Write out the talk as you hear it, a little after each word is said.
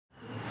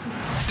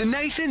The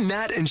Nathan,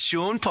 Nat and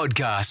Shaun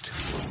podcast.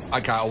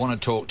 Okay, I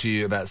want to talk to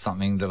you about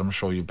something that I'm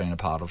sure you've been a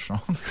part of, Shaun.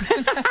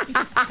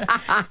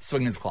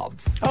 Swingers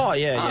clubs. Oh,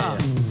 yeah.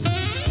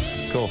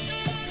 Of course.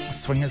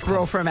 Swingers Royal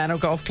clubs. Fremantle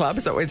Golf Club,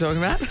 is that what we're talking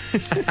about?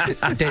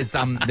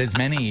 There's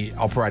many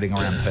operating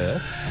around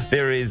Perth,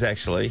 There is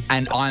actually.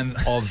 and I'm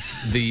of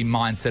the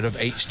mindset of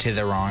each to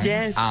their own.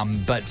 Yes.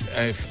 But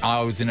if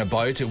I was in a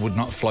boat, it would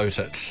not float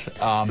it.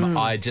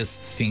 I just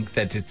think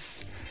that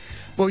it's...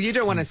 Well, you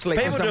don't want to sleep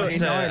with People someone do you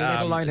it know, to,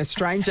 let alone a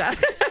stranger.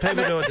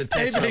 People do it to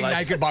test Being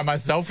relationships. naked by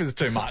myself is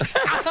too much.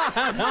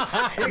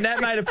 Nat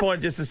made a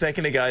point just a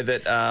second ago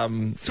that...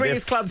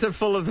 Swingers clubs are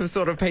full of the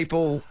sort of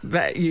people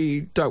that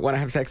you don't want to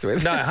have sex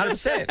with. No,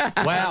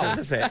 100%. Wow.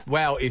 100%.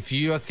 Well, if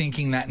you are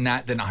thinking that,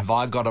 Nat, then have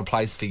I got a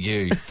place for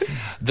you.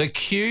 The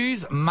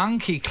Q's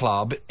Monkey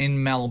Club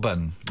in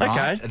Melbourne.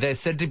 Right? Okay. They're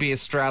said to be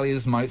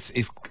Australia's most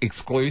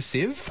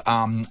exclusive,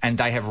 and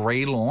they have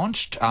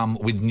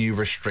relaunched with new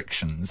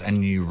restrictions and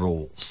new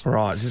rules.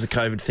 Right, this is a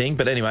COVID thing,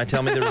 but anyway,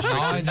 tell me the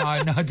restrictions.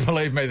 No,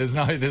 believe me, there's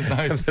no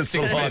 6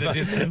 metre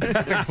distance,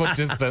 6 foot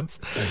distance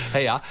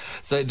here.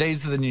 So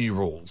these are the new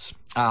rules.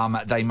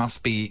 You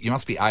must be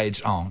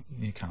aged. Oh,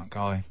 you can't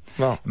go.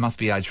 Well, it must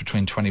be aged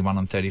between 21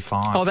 and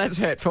 35. Oh, that's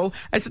hurtful.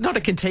 It's not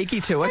a Kentucky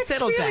tour. That's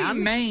Settle really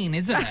down. mean,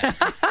 isn't it?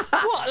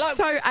 What, like,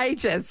 So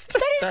ageist.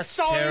 That's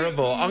so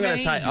terrible. I'm going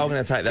to take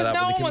that Because up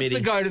no with the one committee. wants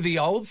to go to the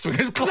old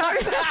swingers club.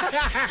 You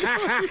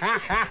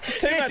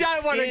much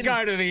don't want to skin.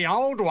 go to the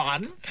old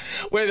one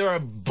where there are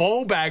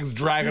ball bags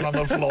dragging on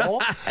the floor.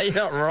 You're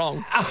not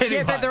wrong.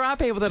 Yeah, but there are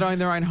people that own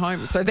their own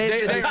homes. So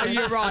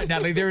You're right,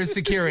 Natalie. There is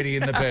security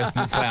in the person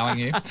that's ploughing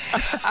you.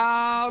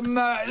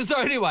 So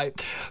anyway,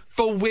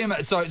 for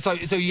women, so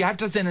you have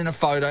to send in a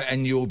photo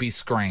and you will be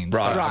screened.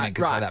 Right. So, Right.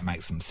 So that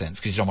makes some sense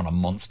because you don't want a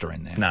monster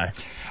in there. No.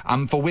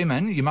 For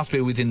women, you must be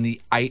within the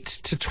 8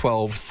 to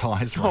 12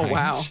 size range. Oh,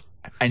 wow.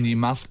 And you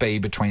must be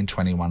between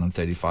 21 and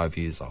 35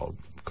 years old,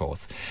 of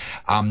course.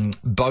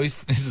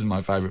 This is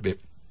my favourite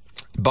bit.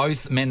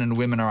 Both men and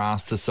women are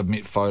asked to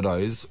submit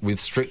photos with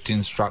strict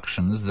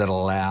instructions that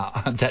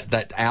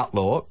that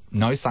outlaw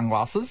no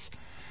sunglasses.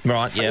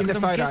 Right, yeah. In the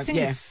I'm photo, guessing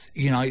yeah. it's,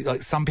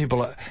 like some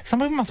people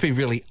must be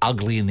really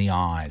ugly in the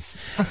eyes.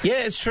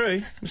 Yeah, it's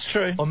true. It's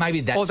true. Or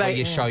maybe that's where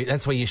you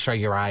show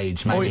your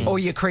age, maybe. or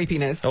your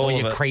creepiness. All Or of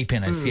your it.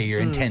 creepiness. Yeah, you're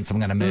intense. I'm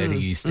going to murder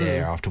you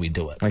stare after we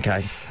do it.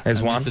 Okay, there's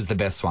And one. This is the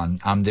best one.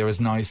 There is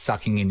no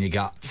sucking in your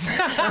guts.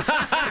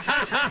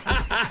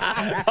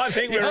 I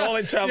think we're all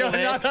in trouble You're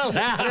there. not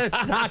allowed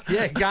to suck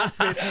your guts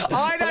in.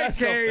 I don't That's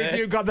care not if fair.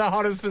 you've got the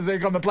hottest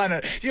physique on the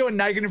planet. If you're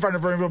naked in front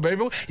of a room full of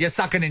people, you're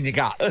sucking in your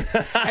guts.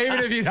 Even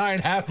if you don't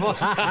have one.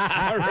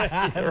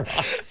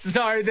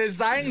 So they're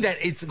saying that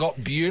it's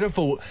got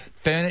beautiful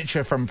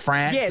furniture from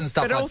France and Yes,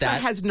 stuff but like also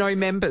that. has no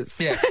members.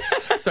 Yeah.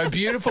 So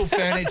beautiful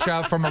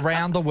furniture from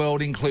around the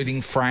world,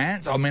 including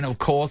France. I mean, of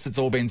course, it's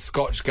all been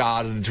Scotch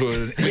guarded to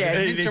an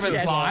inch of its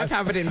Yes, life.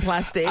 covered in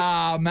plastic.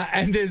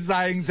 And they're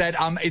saying that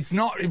it's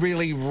not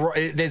really...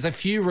 there's a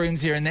few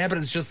rooms here and there, but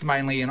it's just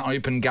mainly an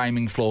open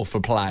gaming floor for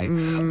play.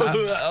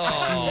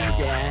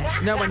 Yeah,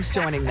 no one's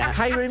joining that.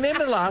 Hey,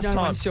 remember last No time?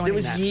 one's joining There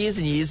was that. years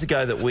and years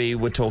ago that we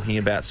were talking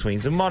about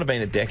swings. It might have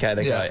been a decade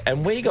ago. Yeah.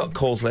 And we got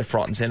calls left,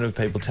 right and centre of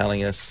people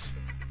telling us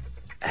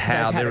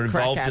how They've had they're a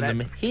crack involved at in it.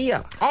 them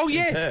here. Oh,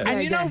 yes. Yeah.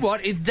 And you know Yeah.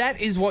 what? If that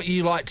is what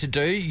you like to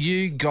do,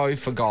 you go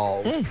for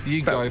gold.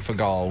 Go for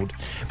gold.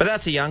 But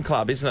that's a young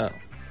club, isn't it?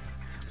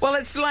 Well,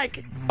 it's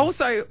like,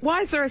 also,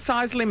 why is there a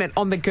size limit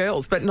on the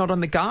girls but not on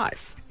the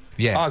guys?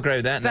 Yeah. I agree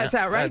with that. That's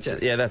Nat.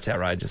 outrageous. That's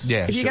outrageous.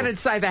 Yeah. If you're sure. going to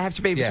say they have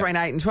to be Yeah. between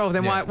 8 and 12,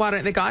 then Yeah. why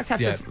don't the guys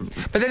have Yeah. to...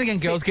 But then again,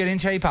 girls get in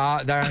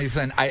cheaper. They're only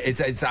paying,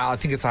 it's I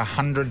think it's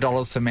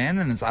 $100 for men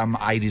and it's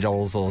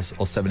 $80 or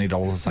 $70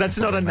 or something. That's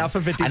not for women. enough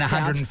of a discount.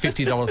 And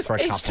 $150 for a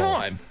couple. Each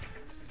time.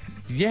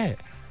 Yeah.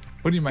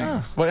 What do you mean?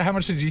 How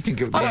much did you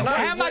think it was? I don't know.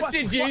 How much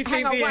did you think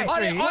hang on, the wait.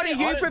 entry? What are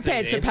you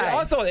prepared to pay?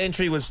 I thought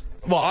entry was...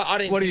 Well, I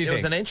didn't What do think you there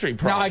was think? an entry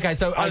price. No, okay.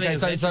 So I think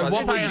it was an entry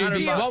what price. would you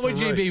be? $100 What would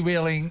for you a be room.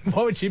 willing?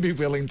 What would you be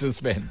willing to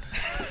spend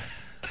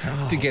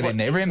to get in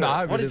there?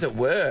 Remember, What is it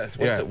worth?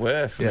 What's Yeah. it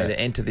worth for Yeah. me to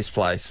enter this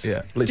place?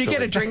 Yeah. Do you get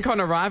Literally. a drink on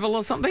arrival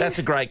or something? That's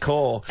a great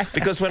call.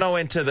 Because when I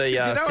went to the you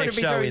don't want sex to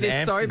be show doing in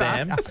this sober.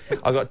 Amsterdam,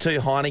 I got 2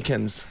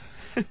 Heinekens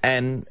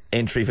and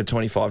entry for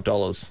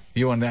 $25.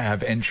 you want to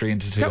have entry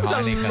into 2 That was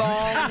Heinekens. a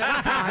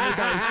long time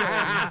ago,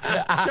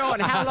 Sean. Sean,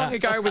 how long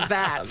ago was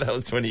that? That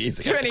was 20 years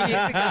ago. 20 years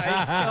ago.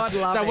 God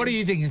love So him. what are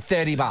you thinking?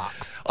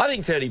 $30? I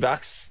think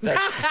 $30. That's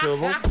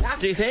doable.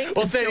 Do you think?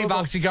 Well,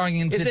 $30. You're going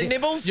into Is it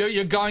nibbles?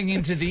 You're going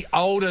into the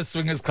older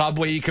swingers club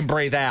where you can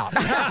breathe out.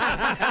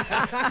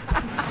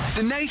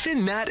 The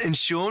Nathan, Nat and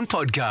Shaun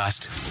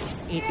podcast.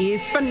 It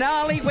is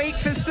finale week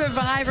for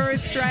Survivor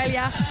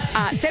Australia.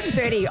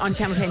 7:30 on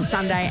Channel 10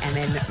 Sunday and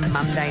then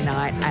Monday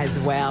night as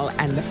well.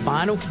 And the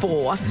final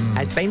 4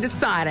 has been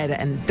decided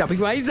and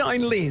WA's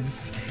own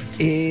Liz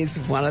is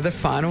one of the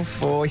final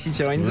four. She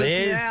joins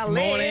Liz, us now.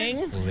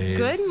 morning. Liz.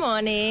 Good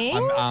morning.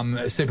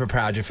 I'm super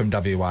proud you're from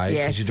WA because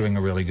Yes. you're doing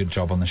a really good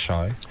job on the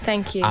show.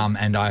 Thank you.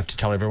 And I have to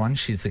tell everyone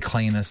she's the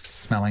cleanest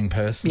smelling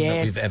person that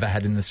Yes. we've ever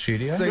had in the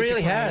studio. Super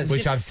Really has.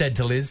 Which I've said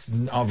to Liz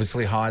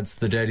obviously hides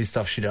the dirty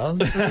stuff she does.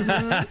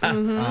 But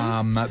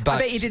I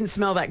bet you didn't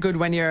smell that good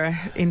when you're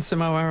in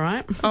Samoa,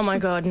 right? Oh my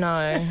God,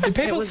 no. do It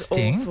people was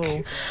stink?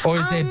 awful. Or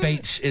is there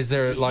beach? Is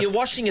there like You're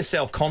washing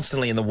yourself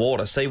constantly in the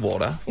water,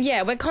 seawater.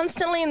 Yeah, we're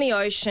constantly in the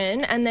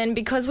ocean, and then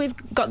because we've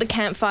got the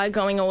campfire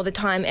going all the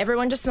time,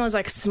 everyone just smells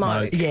like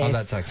smoke. Yes. Oh,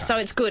 that's okay. So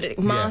it's good. It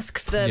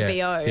masks the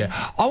VO.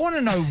 Yeah. I want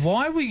to know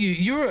why were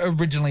you were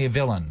originally a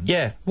villain?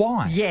 Yeah.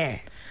 Why? Yeah.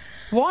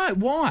 Why?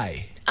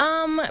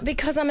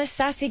 Because I'm a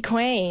sassy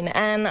queen,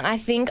 and I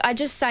think I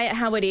just say it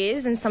how it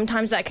is, and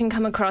sometimes that can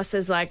come across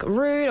as like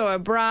rude or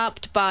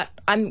abrupt, but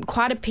I'm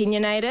quite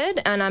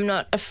opinionated, and I'm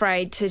not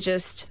afraid to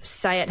just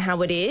say it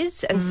how it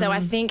is. And so I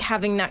think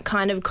having that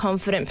kind of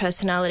confident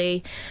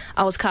personality,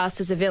 I was cast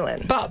as a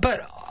villain. But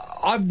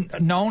I've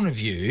known of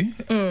you,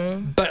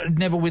 but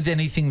never with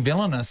anything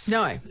villainous.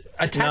 No.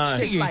 Attached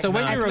to Just you. like So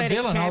when no. you're a Athletic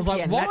villain, I was like,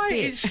 champion, why that's it.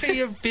 is she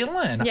a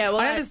villain? Yeah, well,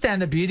 I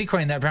understand the beauty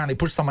queen that apparently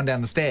pushed someone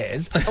down the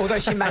stairs. Although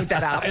she made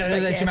that up.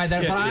 That she made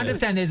that, but I yeah.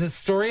 understand there's a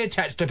story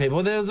attached to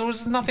people. There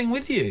was nothing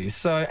with you,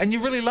 and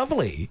you're really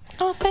lovely.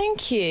 Oh,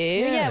 thank you.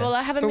 Yeah, well,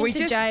 I haven't Were been we to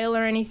just- jail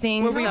or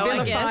anything. Were we so I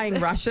vilifying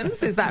guess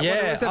Russians? Is that what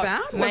Yeah, it was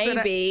about? Was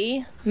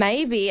it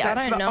maybe. I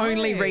that's don't the know.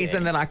 only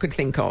reason that I could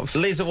think of.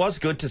 Liz, it was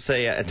good to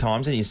see at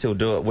times, and you still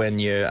do it when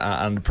you're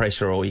under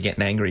pressure or you're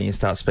getting angry and you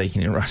start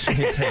speaking in Russian,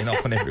 you're teeing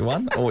off on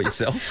everyone or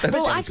yourself.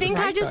 Well, I think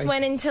I great, just though.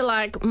 went into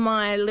like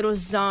my little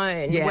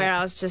zone Yeah. where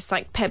I was just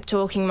like pep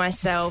talking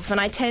myself, and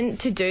I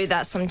tend to do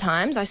that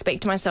sometimes. I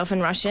speak to myself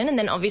in Russian, and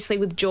then obviously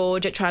with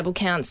George at Tribal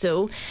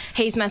Council,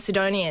 he's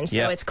Macedonian, so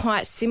Yep. it's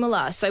quite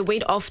similar. So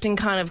we'd often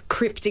kind of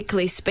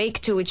cryptically speak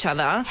to each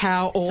other.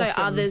 How awesome.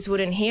 So others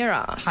wouldn't hear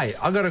us. Hey,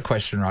 I got a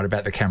question right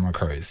about the camera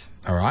crews.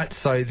 All right,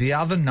 so the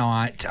other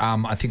night,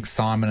 I think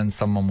Simon and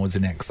someone was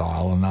in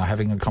exile, and they were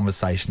having a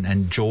conversation,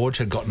 and George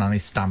had gotten on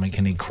his stomach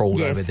and he crawled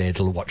Yes. over there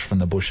to watch from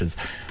the bushes.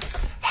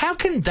 How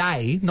can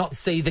they not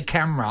see the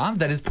camera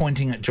that is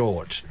pointing at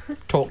George?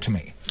 Talk to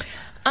me.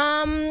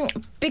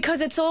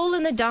 Because it's all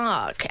in the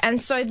dark,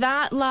 and so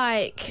that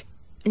like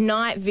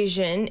night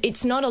vision,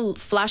 it's not a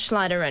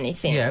flashlight or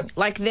anything. Yeah.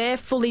 Like they're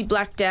fully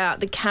blacked out,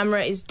 the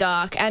camera is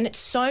dark, and it's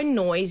so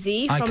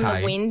noisy from Okay.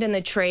 the wind and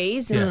the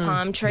trees and the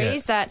palm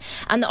trees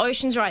and the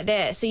ocean's right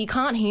there, so you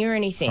can't hear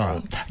anything. All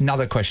right.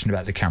 Another question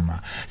about the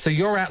camera. So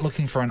you're out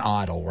looking for an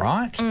idol,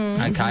 right?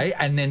 Okay.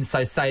 And then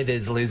say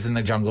there's Liz in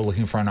the jungle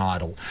looking for an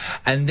idol.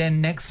 And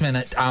then next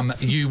minute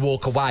you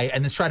walk away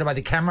and then straight away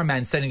the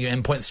cameraman's sending you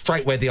and points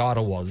straight where the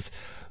idol was.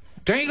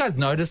 Don't you guys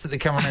notice that the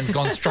cameraman's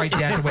gone straight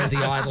down to where the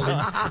idol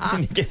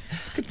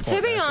is?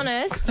 To be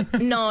honest,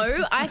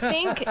 no. I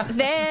think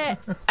there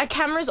are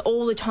cameras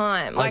all the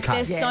time. Like Okay.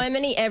 there's Yes. so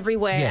many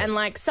everywhere, Yes. and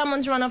like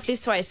someone's run off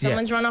this way,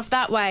 someone's run off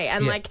that way,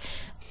 and Yeah. like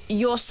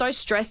you're so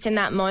stressed in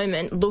that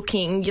moment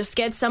looking, you're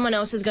scared someone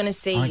else is going to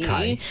see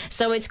Okay. you.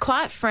 So it's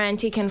quite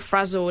frantic and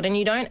frazzled, and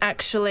you don't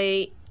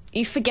actually,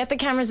 you forget the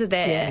cameras are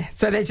there. Yeah.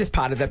 So they're just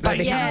part of the But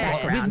yeah,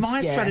 with background. my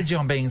Yeah. strategy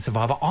on being a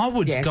survivor, I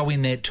would Yes. go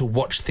in there to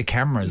watch the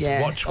cameras,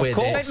 Yeah. watch Of where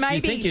course. they're... But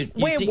maybe You think you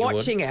we're think you would.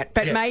 watching it,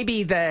 but Yeah.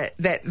 maybe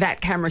that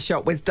camera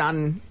shot was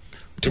done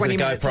 20 it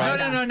minutes GoPro?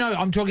 later. No.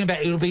 I'm talking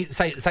about it'll be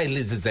say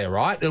Liz is there,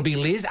 right? It'll be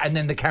Liz, and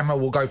then the camera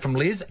will go from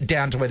Liz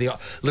down to where the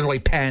literally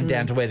pan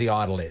down to where the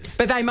idol is.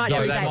 But they might No,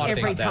 do they that might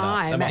every pick that up.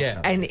 time, They might pick that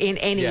up. and in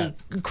any Yeah.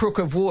 crook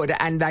of wood,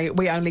 and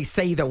we only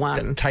see the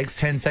one. It takes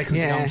 10 seconds to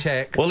go Yeah. and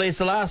check. Well, Liz,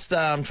 the last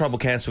Tribal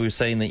Council we've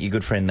seen that your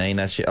good friend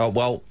Nina,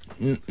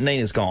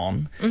 Nina's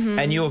gone,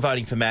 and you were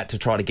voting for Matt to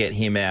try to get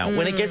him out.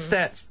 When it gets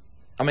that,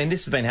 I mean,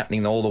 this has been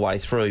happening all the way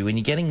through. When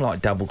you're getting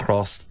like double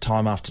crossed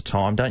time after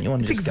time, don't you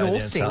want to It's just go there and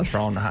exhausting. start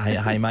throwing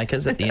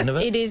haymakers at the end of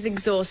it? It is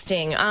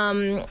exhausting.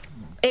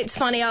 It's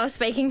funny, I was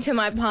speaking to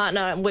my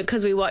partner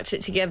because we watched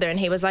it together, and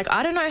he was like,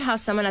 I don't know how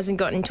someone hasn't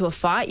gotten into a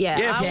fight yet.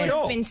 Yeah, I for would sure.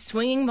 have been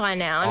swinging by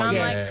now. And I'm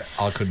like,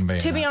 I couldn't be.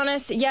 to be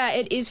honest, yeah,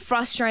 it is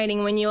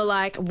frustrating when you're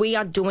like, we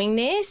are doing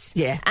this,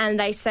 Yeah. and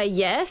they say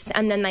yes,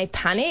 and then they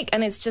panic,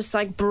 and it's just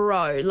like,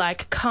 bro,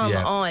 like, come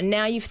Yeah. on.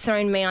 Now you've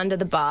thrown me under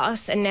the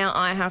bus, and now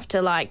I have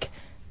to, like,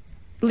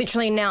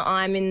 literally now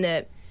I'm in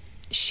the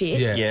shit.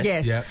 Yeah. Yeah.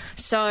 Yes. Yeah.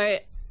 So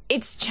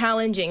it's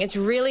challenging. It's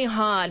really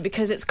hard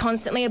because it's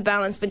constantly a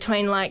balance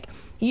between, like,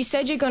 you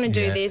said you're going to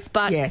do Yeah. this,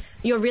 but Yes.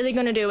 you're really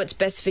going to do what's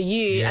best for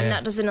you, Yeah. and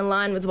that doesn't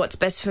align with what's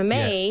best for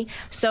me.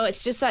 So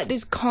it's just like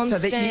this So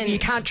constant... that you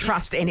can't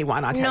trust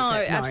anyone, I take No,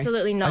 it.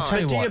 absolutely I not.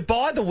 tell you Do what. you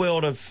buy the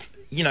world of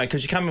you know,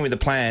 because you come in with a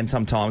plan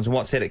sometimes, and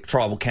what's said at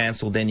tribal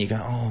council, then you go,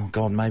 oh,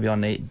 God, maybe I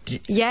need...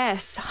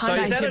 Yes. So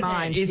is that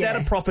Mind, that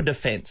a proper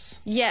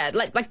defence? Yeah,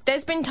 like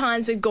there's been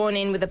times we've gone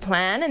in with a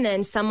plan and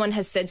then someone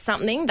has said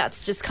something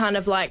that's just kind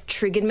of like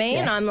triggered me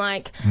and I'm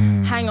like,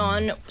 hang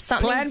on,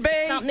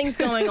 something's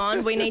going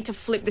on. We need to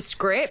flip the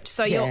script.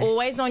 So you're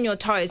always on your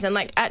toes. And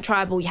like at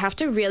Tribal, you have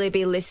to really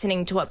be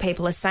listening to what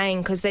people are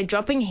saying because they're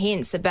dropping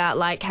hints about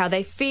like how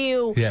they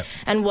feel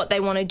and what they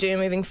want to do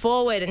moving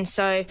forward. And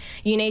so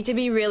you need to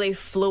be really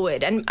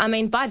fluid. And I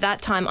mean, by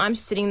that time, I'm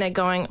sitting there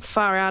going,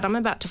 far out, I'm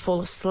about to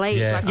fall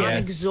asleep. I'm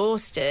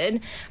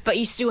exhausted, but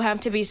you still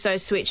have to be so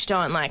switched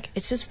on. Like,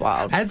 it's just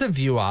wild. As a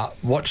viewer,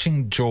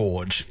 watching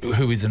George,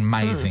 who is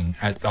amazing,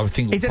 I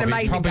think He's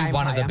probably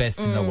one of the best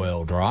in the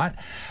world, right?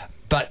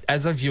 But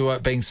as a viewer,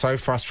 being so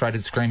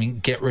frustrated, screaming,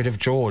 "Get rid of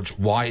George!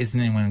 Why isn't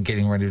anyone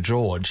getting rid of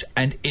George?"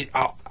 And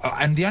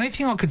and the only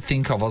thing I could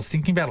think of, I was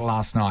thinking about it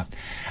last night.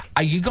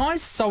 Are you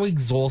guys so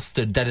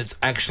exhausted that it's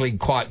actually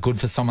quite good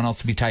for someone else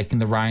to be taking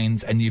the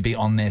reins and you be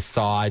on their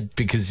side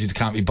because you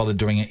can't be bothered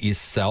doing it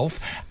yourself,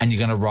 and you're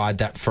going to ride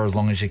that for as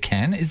long as you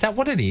can? Is that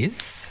what it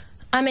is?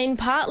 I mean,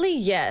 partly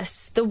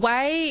yes. The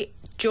way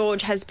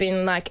George has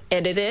been like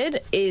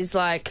edited is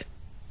like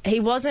he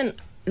wasn't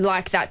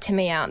like that to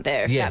me out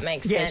there, if that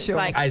makes sense. Sure.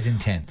 Like As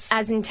intense.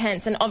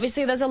 And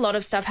obviously there's a lot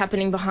of stuff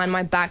happening behind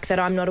my back that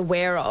I'm not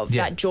aware of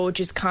that George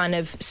is kind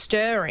of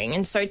stirring.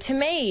 And so to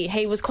me,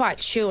 he was quite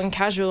chill and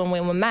casual and we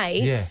were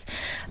mates.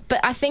 But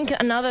I think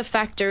another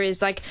factor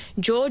is like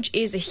George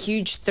is a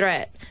huge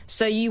threat.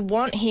 So you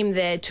want him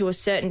there to a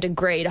certain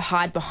degree to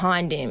hide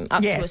behind him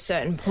up to a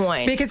certain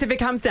point. Because if it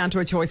comes down to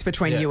a choice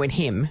between you and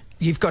him,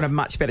 you've got a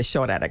much better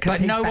shot at it.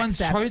 But no one's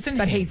chosen him.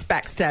 But he's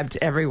backstabbed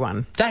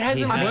everyone. That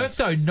hasn't worked,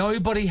 though.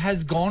 Nobody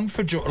has gone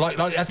for George. Like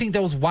I think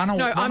there was one or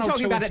No, I'm or talking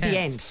two about attempts. at the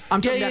end.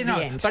 I'm talking about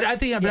the end. But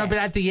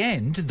at the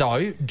end,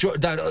 though,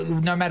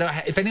 no matter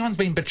if anyone's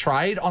been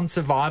betrayed on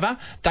Survivor,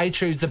 they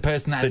choose the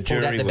person that has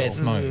pulled out the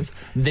best moves.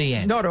 The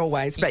end. Not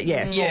always, but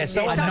yes. Yeah,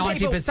 so like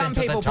 90% some of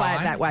the people play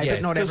time. it that way,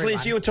 but not Because everyone.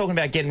 Liz, you were talking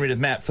about getting rid of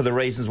Matt for the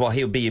reasons why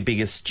he'll be your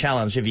biggest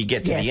challenge if you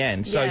get to the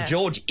end. So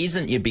George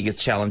isn't your biggest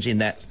challenge in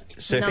that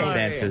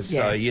circumstances.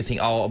 No. So you think,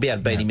 oh, I'll be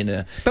able to beat him in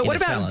a But in what a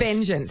about challenge.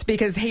 vengeance?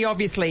 Because he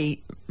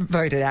obviously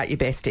voted out your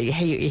bestie.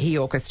 He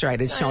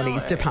orchestrated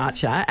Shawnee's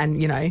departure,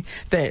 and you know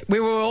that we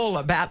were all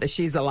about the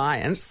Shiz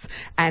alliance,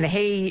 and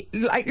he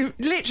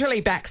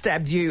literally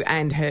backstabbed you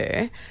and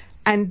her.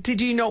 And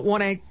did you not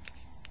want to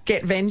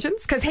get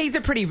vengeance? Because he's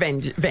a pretty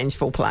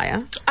vengeful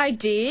player. I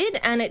did,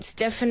 and it's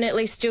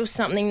definitely still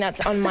something that's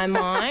on my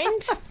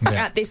mind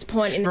at this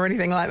point. Or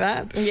anything like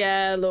that?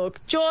 Yeah,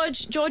 look,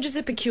 George is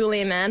a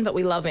peculiar man, but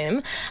we love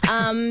him.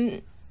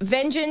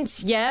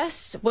 Vengeance,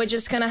 yes. We're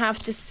just going to have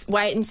to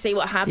wait and see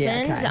what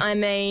happens. Yeah, okay. I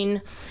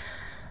mean,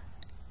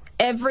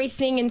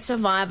 everything in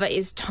Survivor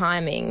is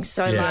timing.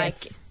 So,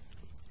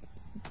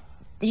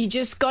 you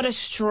just got to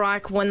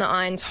strike when the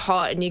iron's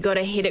hot and you got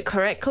to hit it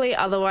correctly,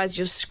 otherwise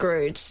you're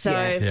screwed.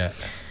 So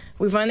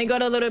we've only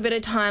got a little bit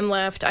of time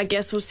left. I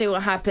guess we'll see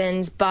what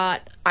happens,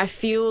 but I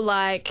feel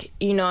like,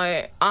 you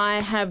know,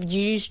 I have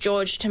used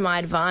George to my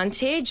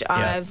advantage.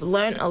 I've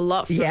learnt a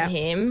lot from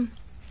him.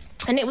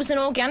 And it was an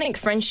organic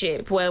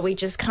friendship where we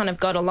just kind of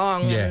got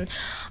along and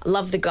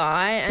love the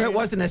guy. So it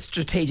wasn't a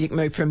strategic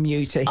move from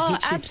you to hitch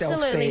yourself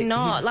absolutely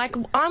not. Like,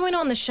 I went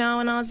on the show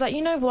and I was like,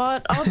 you know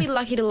what? I'll be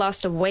lucky to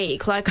last a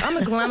week. Like, I'm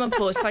a glamour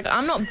puss. Like,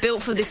 I'm not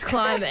built for this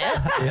climate.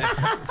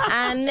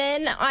 And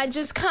then I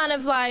just kind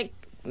of, like,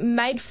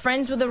 made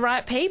friends with the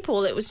right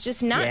people. It was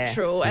just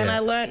natural. And I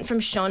learnt from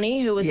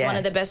Shawnee, who was one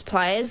of the best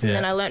players. And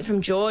then I learnt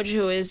from George,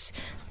 who is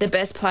the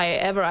best player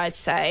ever, I'd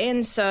say.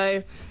 And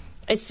so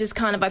it's just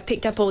kind of, I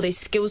picked up all these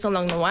skills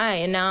along the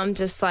way, and now I'm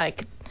just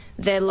like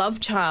their love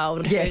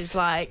child who's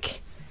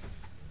like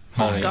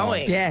just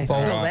going. Yeah,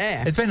 Well, still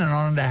there. It's been an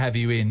honour to have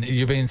you in.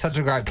 You've been such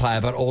a great player,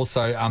 but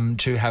also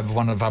to have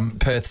one of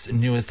Perth's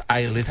newest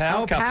A-list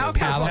Power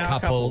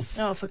couples.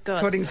 Oh, for God's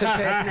According to sake.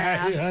 Perth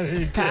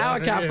now. Power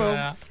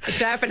couple. It's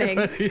happening.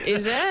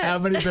 Is it? How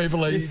many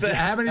people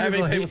How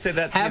many people said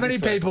that to How you many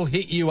this week? people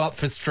hit you up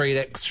for Street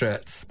X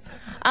shirts?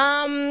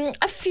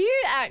 A few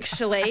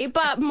actually,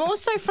 but more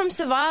so from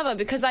Survivor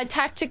because I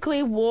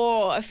tactically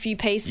wore a few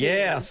pieces.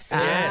 Yes.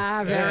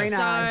 Very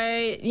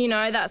nice. So, you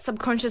know, that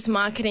subconscious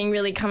marketing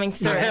really coming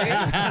through.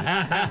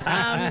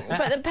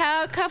 But the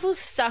power couple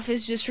stuff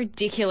is just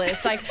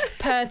ridiculous. Like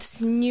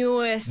Perth's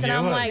newest. And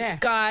I'm like,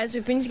 guys,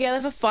 we've been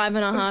together for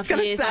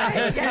 5.5 years.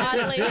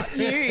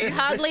 It's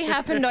hardly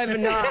happened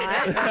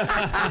overnight.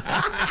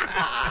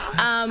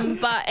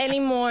 But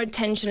any more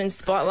attention and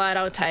spotlight,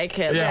 I'll take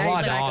it. Yeah,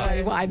 why Let's not?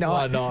 go. Why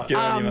not? Good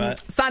on you,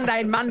 mate.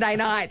 Sunday and Monday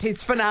night,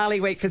 it's finale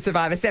week for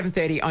Survivor,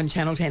 7:30 on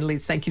Channel 10.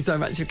 Liz, thank you so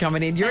much for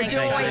coming in. You're a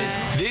joy.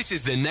 This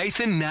is the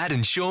Nathan, Nat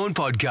and Shaun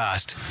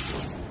podcast.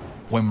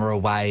 when we're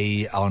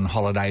away on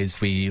holidays,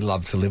 we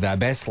love to live our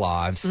best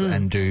lives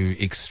and do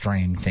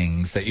extreme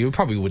things that you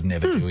probably would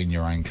never do in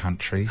your own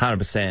country.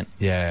 100%.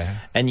 Yeah.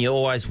 And you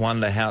always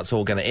wonder how it's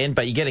all going to end,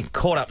 but you're getting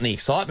caught up in the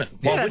excitement.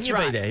 Why wouldn't you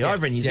be there? You're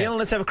over in New Zealand,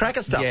 let's have a crack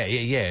at stuff.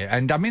 Yeah.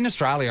 And in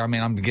Australia, I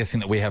mean, I'm guessing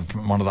that we have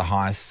one of the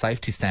highest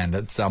safety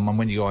standards. And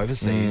when you go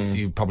overseas,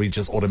 you probably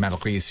just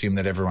automatically assume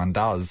that everyone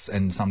does,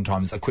 and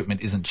sometimes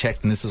equipment isn't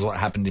checked. And this is what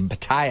happened in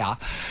Pattaya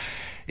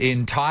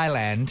in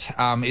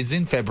Thailand. Is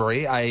in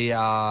February,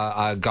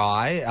 a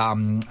guy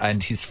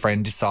and his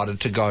friend decided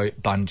to go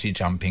bungee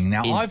jumping.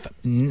 Now,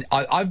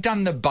 I've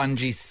done the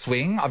bungee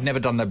swing. I've never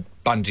done the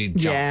bungee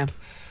jump. Yeah.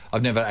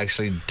 I've never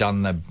actually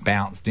done the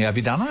bounce. Have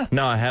you done it?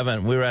 No, I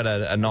haven't. We were at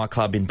a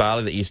nightclub in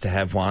Bali that used to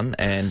have one,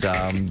 and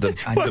the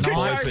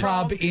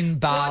nightclub in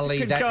Bali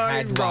could that go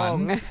had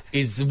wrong? one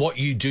is what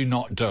you do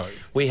not do.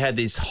 we had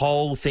this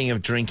whole thing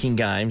of drinking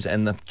games,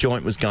 and the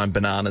joint was going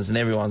bananas, and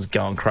everyone's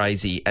going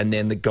crazy. And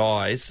then the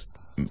guys,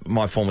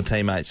 my former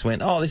teammates,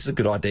 went, "Oh, this is a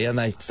good idea," and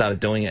they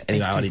started doing it.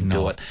 Anyway, I didn't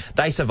do it.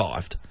 They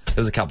survived. There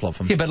was a couple of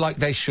them. Yeah, but like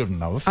they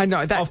shouldn't have. I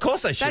know. Of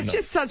course they shouldn't That's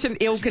just such an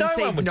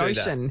ill-conceived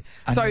notion.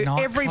 So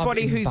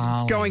everybody who's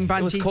going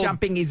bungee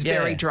jumping is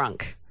very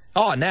drunk.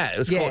 Oh, Nat.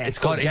 It's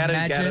called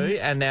Gadu,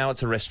 and now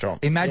it's a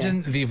restaurant.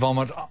 Imagine the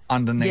vomit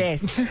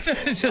underneath.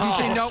 Yes. You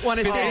do not want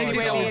to sit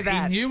anywhere near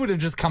that. You would have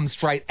just come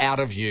straight out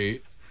of you.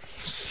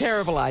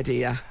 Terrible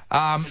idea.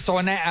 So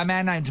a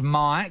man named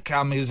Mike,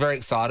 he was very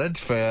excited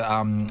for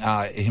him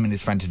and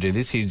his friend to do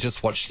this. He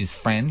just watched his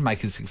friend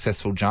make a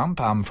successful jump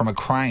from a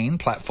crane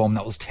platform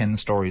that was 10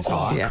 stories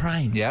high. Oh,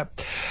 crane. Yep.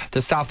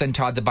 The staff then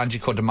tied the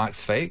bungee cord to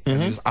Mike's feet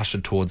and he was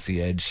ushered towards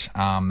the edge.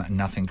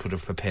 Nothing could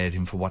have prepared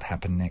him for what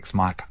happened next.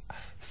 Mike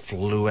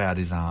flew out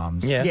his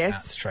arms. Yeah. Yes.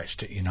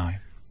 Outstretched it, you know.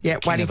 Yeah,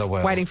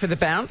 waiting for the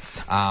bounce.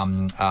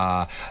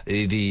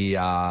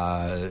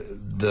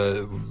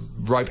 The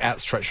rope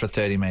outstretched for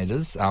 30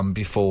 metres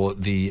before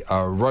the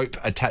rope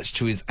attached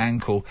to his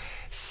ankle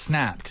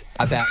snapped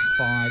about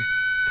 5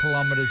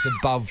 kilometres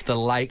above the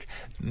lake.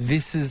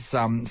 This is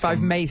 5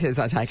 metres,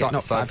 I take it,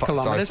 not 5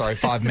 kilometres. Sorry,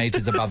 5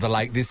 metres above the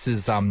lake. This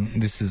is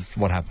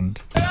what happened.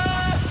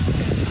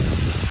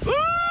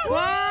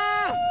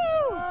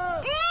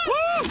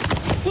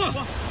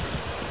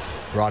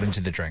 Right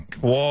into the drink.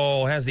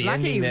 Whoa, how's the Lucky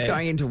ending he was there?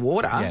 going into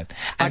water. Yeah,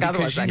 Like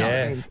otherwise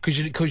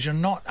because you're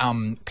not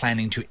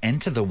planning to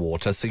enter the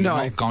water, so you're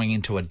not going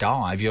into a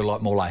dive. You're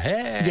like more like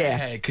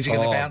hey, because you're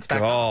going to bounce back.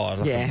 God,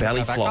 like a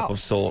belly Back flop up. of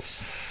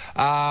sorts.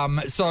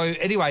 So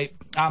anyway,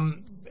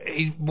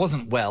 he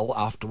wasn't well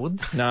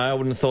afterwards. No, I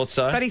wouldn't have thought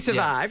so. But he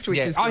survived, which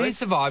is Oh, good. he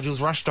survived. He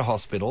was rushed to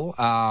hospital,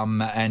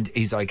 and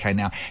he's okay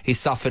now. He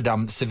suffered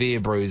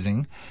severe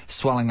bruising,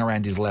 swelling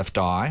around his left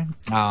eye.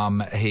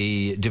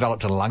 He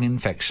developed a lung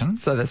infection.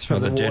 So that's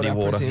from the dirty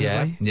water.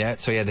 presumably. Yeah.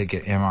 So he had to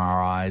get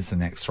MRIs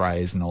and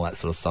X-rays and all that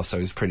sort of stuff. So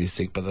he was pretty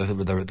sick. But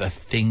the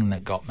thing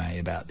that got me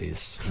about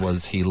this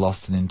was he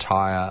lost an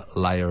entire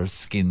layer of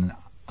skin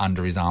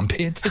under his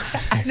armpit.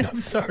 And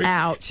I'm sorry.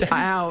 Ouch.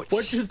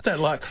 What is that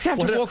like? You have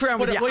to walk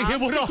around with your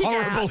arms What a sticking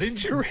horrible out.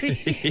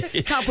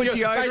 injury. Can't put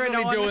You're deodorant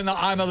basically on. doing the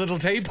I'm a little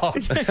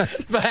teapot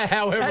for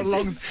however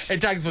long it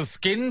takes for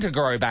skin to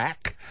grow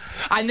back.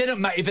 And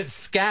then if it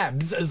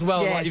scabs as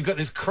well, Yeah. like you've got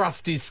this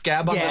crusty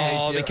scab underneath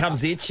Oh, it you.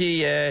 becomes itchy,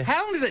 yeah.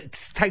 How long does it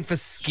take for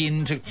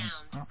skin to...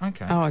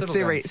 Okay. Oh, settle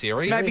Siri. down,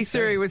 Siri. Maybe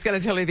Siri was going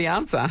to tell you the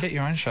answer. Get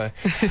your own show.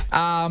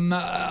 How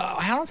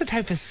long does it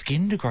take for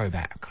skin to grow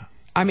back?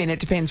 I mean, it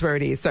depends where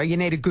it is. So you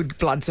need a good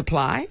blood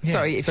supply. Yeah.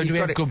 So if do you've we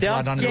got have good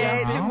blood under our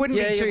it arm? wouldn't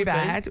Yeah, be it too would be.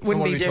 bad. So Wouldn't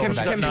what be are we talking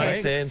Got about?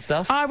 nose there and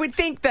stuff. I would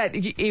think that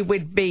it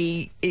would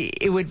be.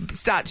 It would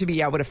start to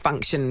be able to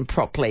function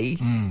properly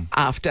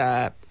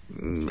after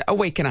a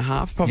week and a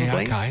half, probably. Yeah,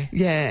 okay.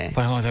 Yeah.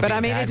 Well, that'd But be I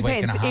a mean, it bad week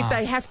and depends. a If half.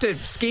 they have to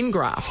skin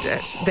graft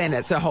it, then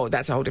that's a whole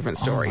different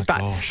story. my but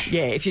gosh.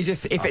 yeah, if it's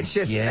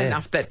just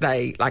enough that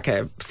they like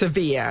a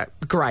severe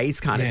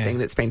graze kind of Yeah. thing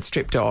that's been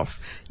stripped off,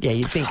 yeah,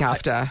 you'd think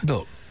after.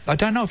 Look, I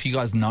don't know if you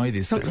guys know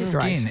this, but Not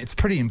great. skin, it's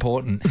pretty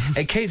important.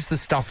 It keeps the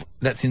stuff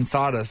that's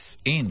inside us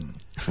in.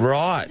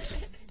 Right.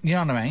 You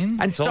know what I mean?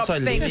 And stops also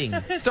things,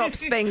 living.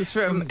 stops things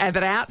from that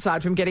are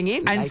outside from getting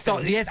in. And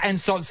Nathan.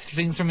 stops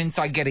things from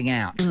inside getting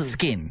out.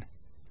 Skin.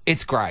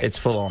 It's great. It's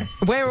full on.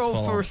 We're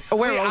all for it.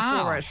 We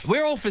are.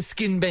 We're all for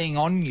skin being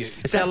on you.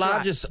 It's our That's right.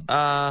 largest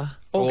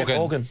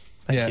organ.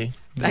 Thank Yeah. you.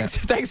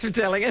 Thanks for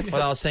telling us.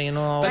 Well, I was thinking,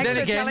 But Thanks then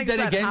for again, telling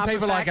us that half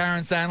people a like fact.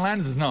 Aaron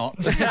Sandlanders is not.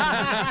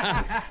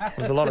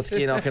 there's a lot of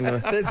skin I can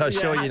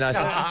assure you,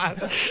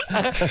 Nathan.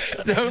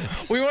 So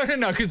we want to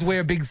know, because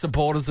we're big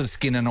supporters of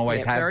skin and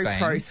always Yeah, have very been.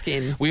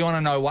 pro-skin. We want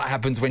to know what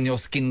happens when your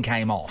skin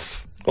came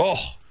off. Oh,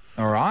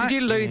 All right? Did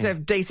you lose a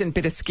decent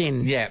bit of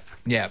skin? Yeah.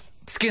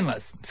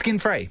 Skinless,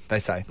 skin-free, they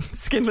say.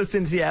 Skinless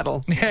in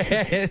Seattle.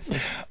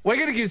 We're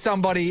going to give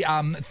somebody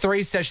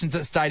 3 sessions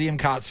at Stadium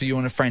Carts for you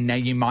and a friend. Now,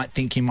 you might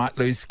think you might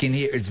lose skin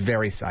here. It's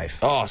very safe.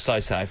 Oh, so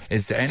safe.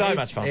 So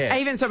much fun. Yeah.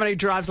 Even someone who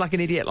drives like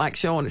an idiot like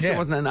Sean, it still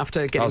wasn't enough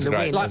to get him to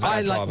great. win. Like,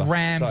 I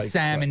rammed So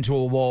Sam great. into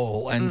a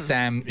wall, and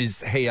Sam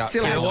is here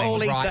Still has all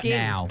his right skin.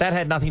 now. That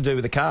had nothing to do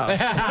with the cars.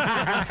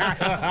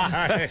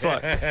 It's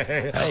like,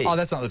 hey. Oh,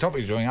 that's not the topic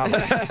you're doing, are they?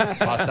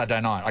 Last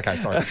Saturday night. Okay,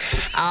 sorry.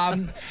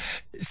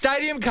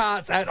 Stadium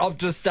Carts at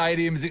Optus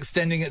Stadium is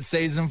extending its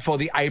season for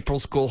the April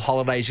school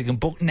holidays. You can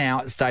book now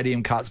at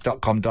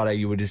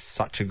stadiumcarts.com.au. It is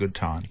such a good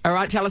time. All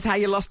right, tell us how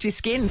you lost your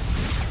skin.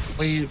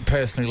 We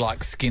personally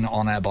like skin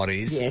on our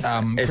bodies. Yes.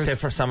 Except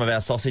Chris- for some of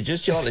our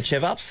sausages. Do you like the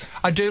chev-ups?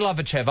 I do love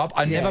a chev up.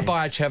 I never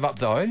buy a chev up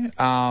though. No,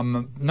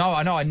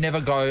 I know I never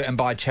go and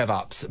buy chev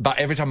ups. But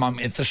every time I'm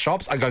at the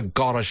shops, I go,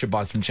 God, I should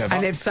buy some chev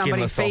And ups. if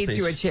somebody Skinless feeds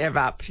you a sausage. chev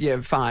up,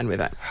 you're fine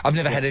with it. I've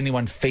never had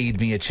anyone feed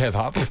me a chev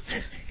up.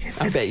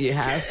 I bet you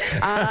have.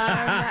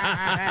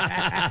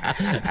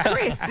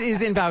 Chris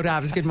is in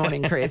Baldivis. Good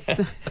morning, Chris.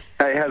 Hey,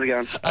 how's it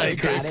going? Hey,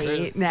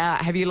 Buddy. Now,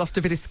 have you lost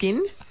a bit of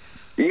skin?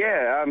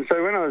 Yeah,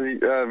 so when I was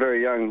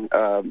very young,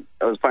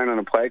 I was playing on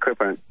a play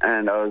equipment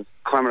and I was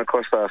climbing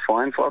across a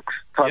flying fox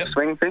type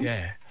swing thing.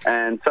 Yeah.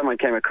 And someone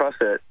came across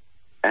it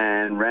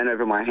and ran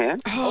over my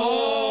hand.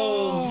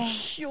 Oh,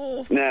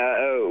 sure.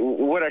 Now,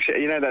 what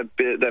actually, you know that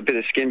bit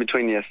of skin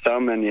between your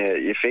thumb and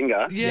your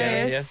finger?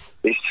 Yes.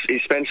 He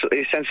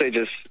essentially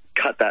just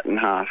cut that in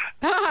half.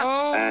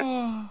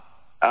 Oh.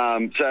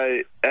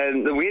 So,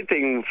 and the weird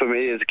thing for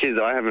me as a kid,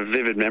 I have a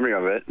vivid memory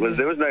of it, was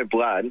there was no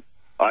blood.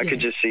 I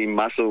could just see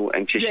muscle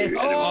and tissue. Yes.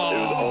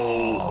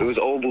 And it was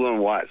all blue and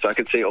white, so I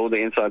could see all the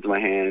insides of my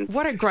hand.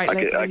 What a great I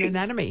could- lesson I in could-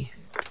 anatomy.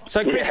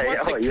 So, Chris, Yeah,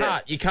 once oh, it yeah.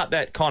 cut, you cut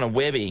that kind of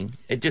webbing,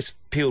 it just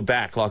peeled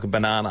back like a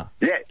banana.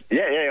 Yeah.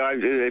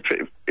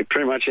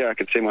 Pretty much, I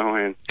could see my whole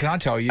hand. Can I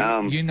tell you,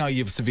 you know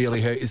you've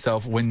severely hurt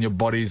yourself when your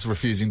body's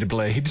refusing to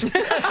bleed. Or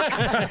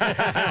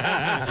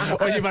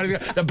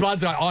the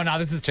blood's going, oh, no,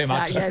 this is too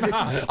much. Yeah, this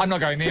is I'm not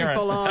going too near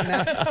full it.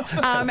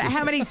 on.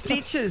 How many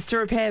stitches to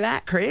repair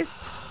that, Chris?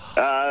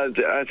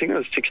 I think I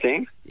was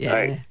 16.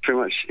 Yeah. Pretty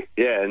much,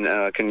 and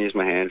I couldn't use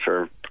my hand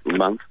for a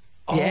month.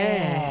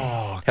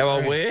 Yeah. How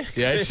old were you?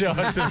 Yeah, sure.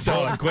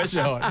 Sean,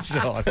 question.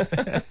 Sean.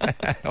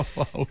 How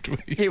old were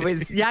you? He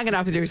was young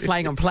enough that he was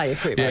playing on play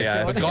equipment.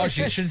 Yeah, But gosh,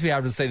 you should be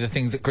able to see the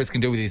things that Chris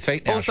can do with his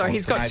feet now. Also, Sean.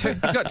 he's It's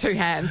got two amazing.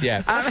 hands.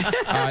 Yeah.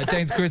 All right,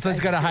 thanks, Chris. Let's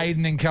go to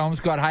Hayden in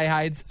Kelmscott. Hey,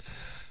 Hayden.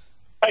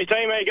 Hey,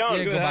 team, how you going?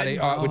 Yeah, good, buddy.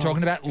 All right, we're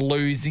talking about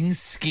losing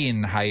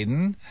skin,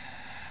 Hayden.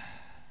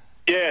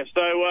 Yeah,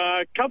 so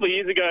a couple of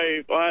years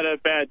ago, I had a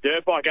bad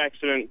dirt bike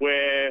accident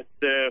where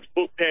the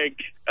foot peg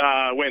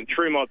went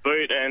through my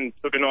boot and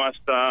took a nice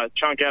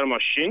chunk out of my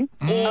shin.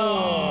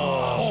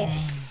 Oh.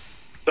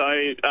 So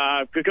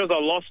because I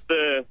lost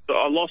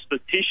the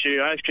tissue,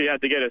 I actually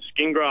had to get a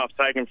skin graft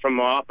taken from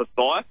my upper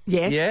thigh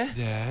Yes. Yeah?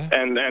 Yeah.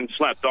 and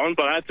slapped on.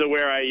 But I had to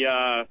wear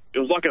it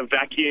was like a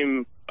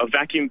vacuum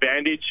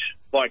bandage,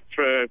 like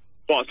for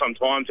quite some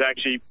time to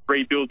actually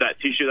rebuild that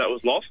tissue that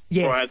was lost.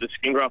 Yes. Before I had the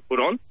skin graft put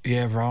on.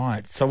 Yeah,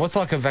 right. So what's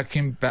like a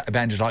vacuum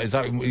bandage like? Is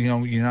that,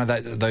 you know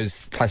that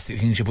those plastic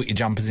things you put your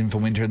jumpers in for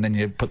winter and then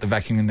you put the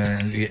vacuum in there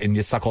and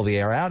you suck all the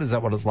air out? Is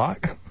that what it's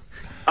like?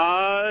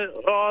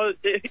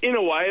 In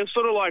a way, it's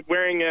sort of like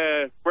wearing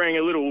a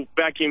little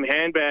vacuum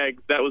handbag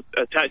that was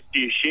attached to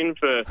your shin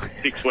for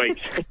 6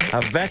 weeks.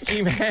 A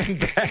vacuum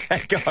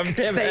handbag I've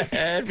never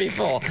heard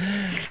before.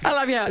 I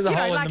love you. You a know,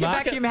 hole in like the a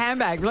market. vacuum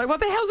handbag. Like, what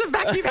the hell's a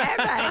vacuum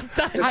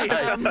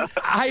handbag?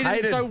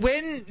 Hayden, so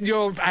when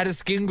you've had a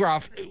skin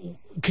graft,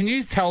 can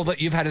you tell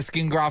that you've had a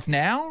skin graft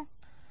now?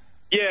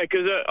 Yeah,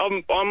 because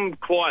I'm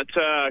quite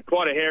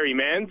a hairy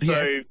man, so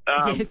Yes.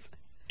 Yes.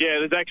 yeah,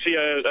 there's actually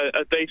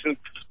a decent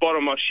spot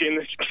on my shin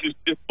that's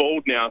just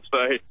bald now.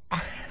 So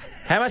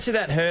How much did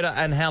that hurt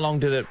and how long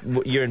did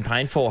you're in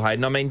pain for,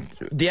 Hayden? I mean,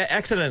 the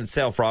accident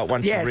itself, right,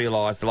 once Yes. you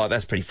realise, like,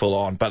 that's pretty full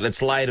on, but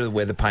it's later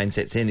where the pain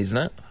sets in, isn't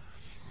it?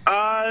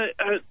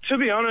 to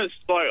be honest,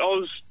 like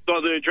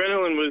the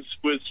adrenaline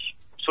was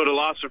sort of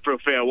lasted for a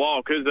fair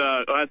while because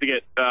I had to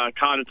get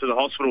carted to the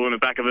hospital in the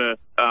back of a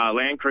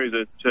Land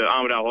Cruiser to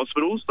Armidale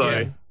Hospital.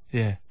 So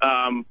Yeah.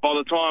 by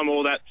the time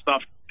all that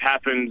stuff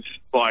happened,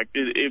 like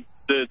the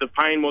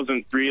pain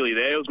wasn't really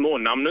there. It was more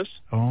numbness.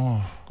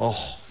 Oh.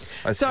 Oh,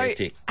 that's So,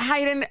 hectic.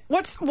 Hayden,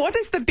 what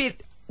is the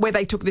bit where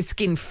they took the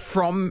skin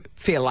from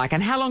feel like,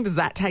 and how long does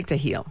that take to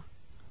heal?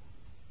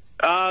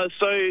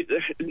 So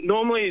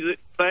normally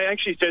they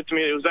actually said to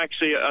me it was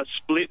actually a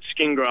split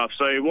skin graft.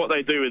 So what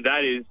they do with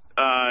that is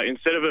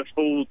instead of a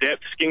full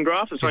depth skin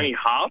graft, it's only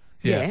half.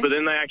 Yeah. But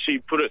then they actually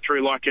put it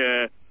through like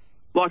a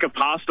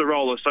pasta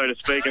roller, so to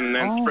speak, and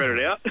then spread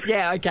it out.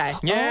 Yeah, okay.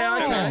 Yeah,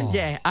 okay.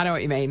 Yeah, I know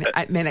what you mean.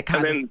 And then it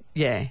kind And then-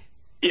 yeah.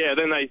 Yeah,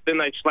 then they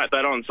slap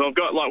that on. So I've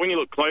got, like, when you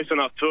look close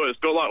enough to it, it's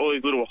got like all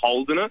these little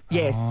holes in it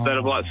Yes. that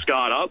have like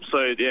scarred up. So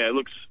yeah, it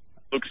looks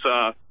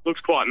looks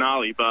quite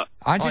gnarly, but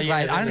Aren't you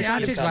yeah, glad?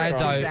 Aren't you glad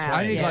though?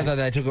 Aren't you glad that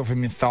they took it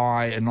from your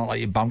thigh and not like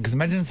your bum? Because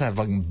imagine to have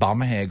like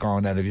bum hair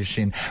growing out of your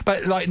shin.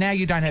 But like now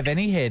you don't have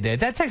any hair there.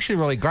 That's actually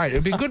really great.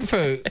 It'd be good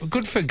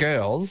for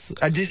girls.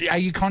 Are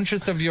you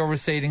conscious of your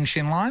receding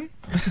shin line?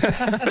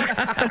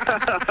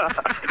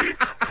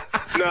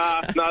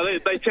 No,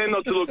 they tend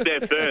not to look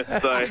there first.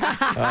 So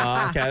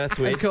Oh, okay, that's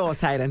weird. Of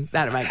course, Hayden.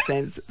 That makes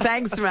sense.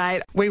 Thanks,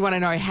 mate. We want to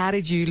know, how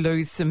did you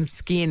lose some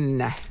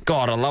skin?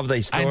 God, I love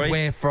these stories. And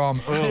where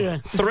from?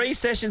 Ugh. 3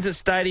 sessions at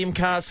Stadium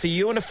Cars for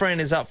you and a friend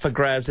is up for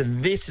grabs,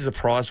 and this is a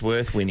prize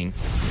worth winning.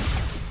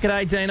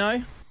 G'day,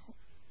 Dino.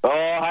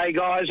 Oh, hey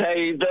guys, how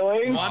you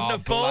doing?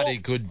 Wonderful. Oh, bloody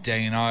good,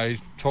 Dino.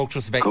 Talk to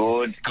us about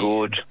your Good, skin.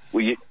 good.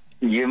 Well,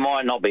 you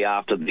might not be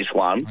after this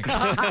one.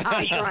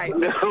 Great.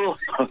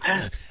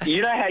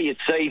 You know how you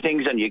see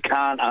things and you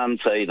can't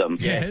unsee them?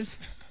 Yes.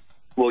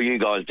 Well, you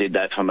guys did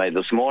that for me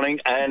this morning,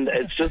 and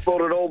it's just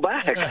brought it all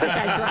back.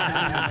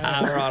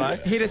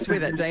 Righto. Hit us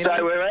with it, Dino.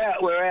 So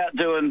we're out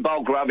doing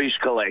bulk rubbish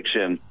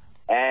collection,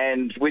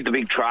 and with the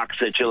big trucks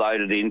that you're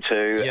loaded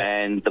into, Yeah.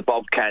 and the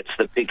bobcats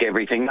that pick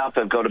everything up,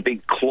 they've got a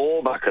big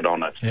claw bucket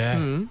on it.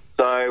 Yeah.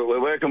 So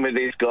we're working with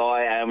this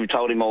guy, and we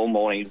told him all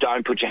morning,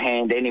 don't put your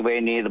hand anywhere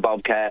near the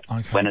bobcat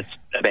when it's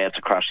about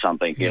to crush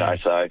something, you know.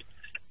 So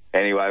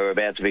anyway, we're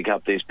about to pick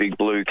up this big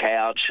blue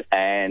couch,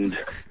 and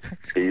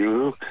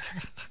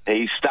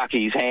he stuck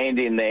his hand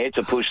in there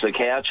to push the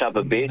couch up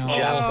a bit just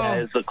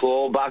as the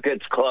claw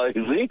bucket's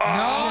closing.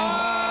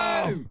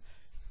 Oh!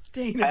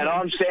 Dino. And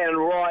I'm standing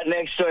right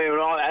next to him,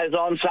 and as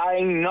I'm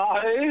saying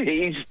no,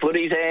 he's put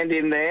his hand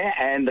in there,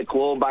 and the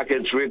claw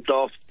bucket's ripped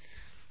off.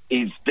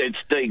 It's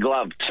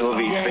degloved two of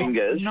his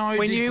fingers. No,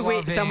 We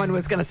knew someone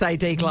was going to say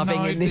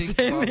degloving in this.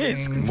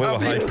 degloving. We were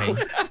hoping.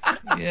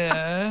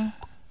 Yeah.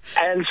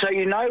 And so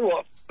you know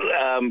what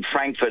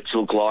frankfurts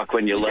look like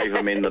when you leave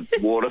them in the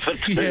water for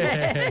 2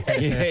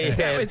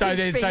 Yeah. So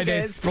they're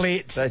fingers.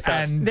 split They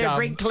start- and They're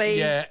wrinkly.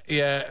 Yeah,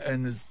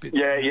 and there's bits.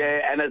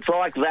 Yeah, and it's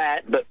like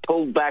that, but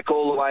pulled back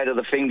all the way to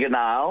the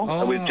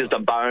fingernail with just a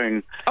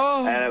bone.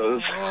 Oh. And it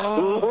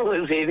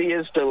was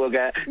hideous to look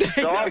at.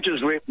 So I've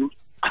just ripped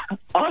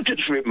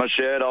my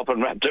shirt off and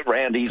wrapped it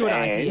round his Good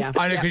hand. idea.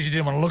 Only because you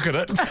didn't want to look at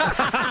it.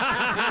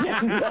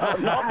 No,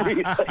 not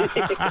really.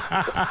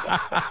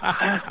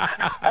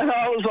 And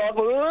I was like,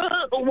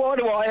 why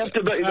do I have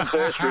to be the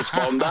first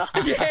responder?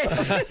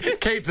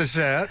 Keep the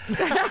shirt.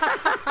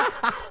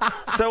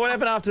 So what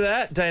happened after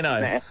that,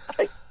 Dino?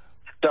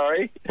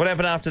 Sorry? What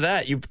happened after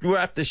that? You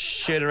wrapped the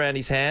shirt around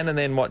his hand, and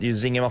then what, you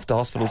zing him off to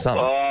hospital or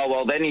something? Oh,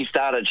 well, then he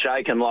started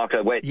shaking like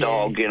a wet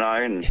dog, you know,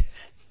 and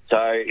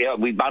so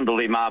we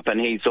bundled him up,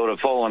 and he's sort of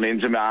fallen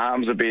into my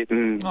arms a bit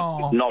and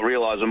not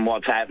realising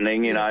what's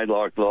happening, you know,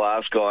 like the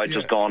last guy,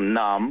 just gone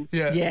numb.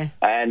 Yeah.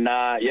 And,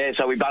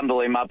 so we bundle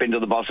him up into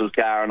the boss's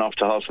car and off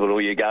to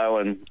hospital you go,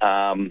 and,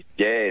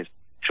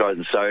 tried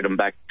and sewed them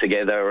back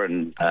together,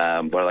 and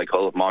what do they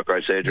call it,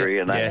 microsurgery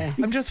and that. Yeah.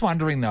 I'm just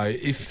wondering though,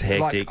 if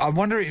hectic. I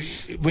wonder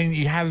if when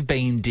you have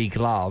been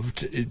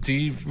degloved, do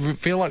you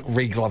feel like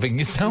regloving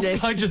yourself?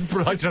 Yes. Like just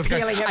go,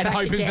 peeling it and back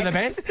hoping again. for the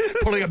best,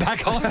 pulling it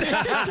back on,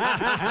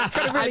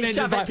 really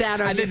shove it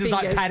down on and your then just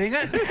like fingers. patting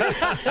it.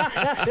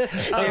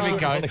 There we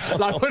go,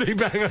 like putting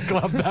back a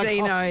glove back on.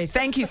 Dino,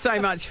 thank you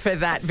so much for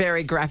that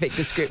very graphic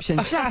description.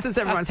 Just as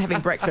everyone's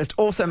having breakfast.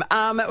 Awesome.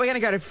 We're going to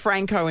go to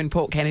Franco in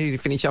Port Kennedy to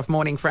finish off.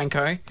 Morning,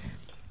 Franco.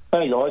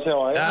 Hey guys,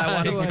 how are you?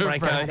 Wonderful,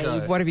 Franco.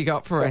 Friday. What have you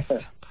got for us?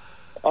 Look,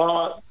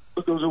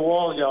 it was a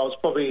while ago. I was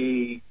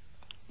probably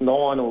 9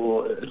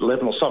 or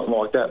 11 or something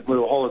like that. We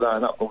were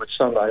holidaying up with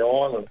Sunday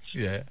Islands.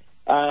 Yeah.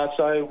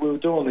 So we were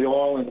doing the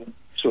island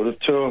sort of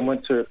tour and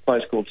went to a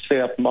place called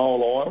South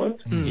Mole Island.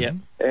 Yeah.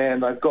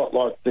 And they've got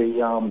like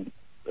the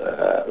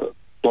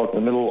like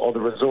the middle of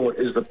the resort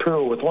is the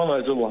pool with one of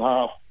those little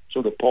half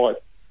sort of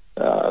pipe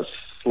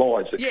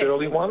slides, the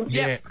curly ones.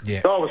 Yeah.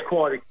 So I was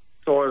quite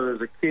excited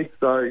as a kid.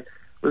 So it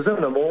was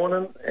in the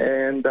morning,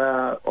 and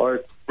I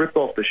ripped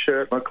off the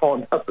shirt and I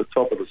climbed up the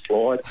top of the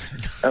slide,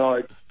 and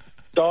I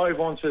dove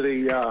onto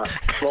the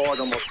slide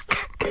on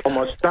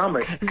my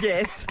stomach.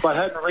 Yes. But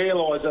I hadn't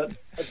realised that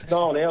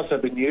no one else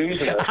had been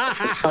using it.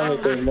 The sun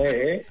had been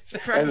there,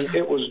 and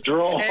it was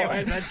dry.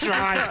 It was a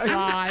dry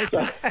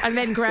slide. And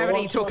then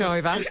gravity took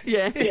over.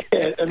 Yeah.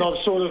 Yeah, and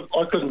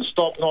I couldn't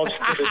stop, and I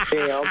put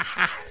it down,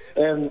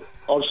 and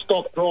I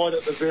stopped right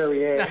at the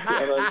very end,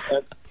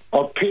 and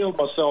I peeled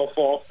myself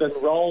off, then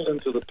rolled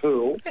into the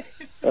pool,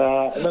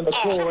 and then the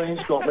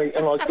chlorine's got me,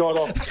 and I got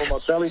off from my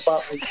belly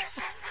button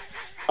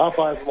up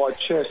over my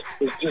chest.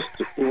 It was just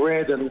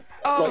red and,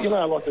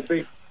 like a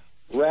big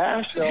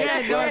rash.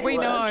 We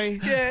know.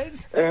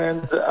 Yes.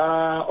 And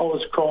I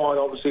was crying,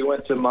 obviously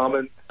went to Mum,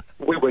 and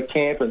we were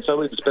camping, so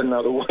we'd spend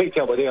another week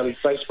up at Early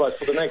Facebook.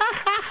 For the next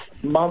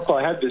month,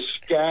 I had this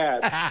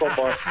scab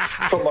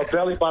from my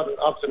belly button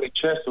up to my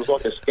chest. It was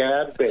like a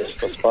scab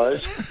vest, I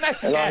suppose. A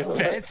scab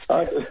vest?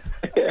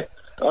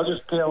 I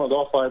just peeled it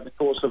off over the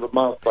course of a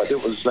month, but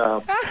it was.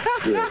 I'm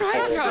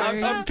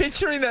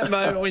picturing that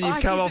moment when you've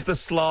come off the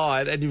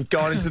slide and you've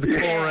gone into the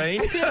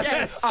chlorine.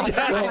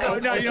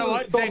 No, you know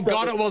what? Thank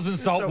God it wasn't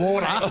salt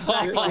water.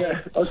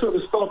 I sort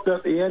of stopped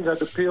at the end, had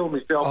to peel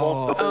myself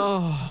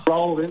off,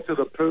 rolled into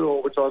the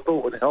pool, which I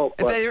thought would help.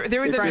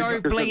 There is a no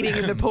bleeding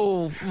in the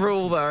pool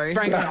rule, though.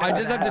 Frank, I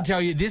just have to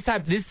tell you, this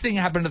thing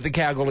happened at the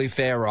Kalgoorlie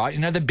Fair, right? You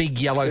know the big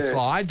yellow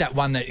slide, that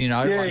one that,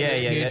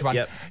 huge one.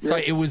 Yep. So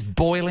it was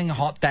boiling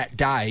hot that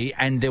day,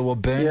 and there were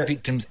burn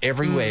victims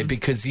everywhere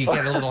because you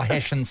get a little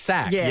Hessian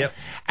sack. Yep.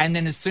 And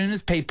then as soon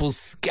as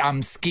people's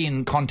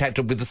skin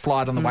contacted with the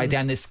slide on the way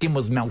down, their skin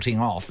was melting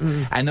off,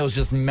 and there was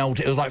just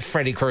It was like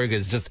Freddy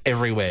Krueger's just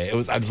everywhere. It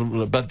was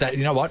absolutely. But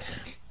you know what?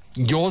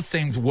 Yours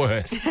seems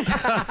worse.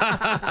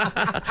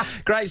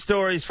 Great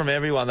stories from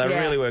everyone. They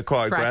really were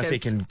quite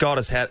graphic and got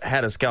us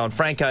had us going.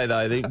 Franco,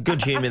 though, the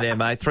good humour there,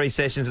 mate. 3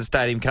 sessions at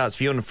Stadium Carts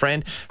for you and a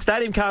friend.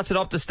 Stadium Carts at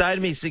Optus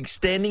Stadium is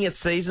extending its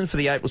season for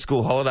the April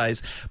school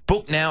holidays.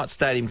 Book now at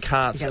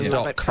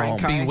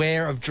stadiumcarts.com.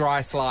 Beware of dry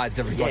slides,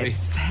 everybody.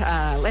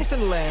 Yes.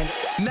 Lesson learned.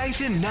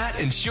 Nathan,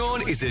 Nat and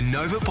Shaun is a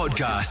Nova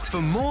podcast.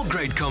 For more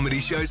great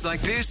comedy shows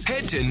like this,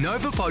 head to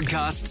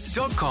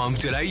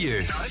novapodcasts.com.au.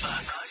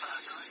 Nova.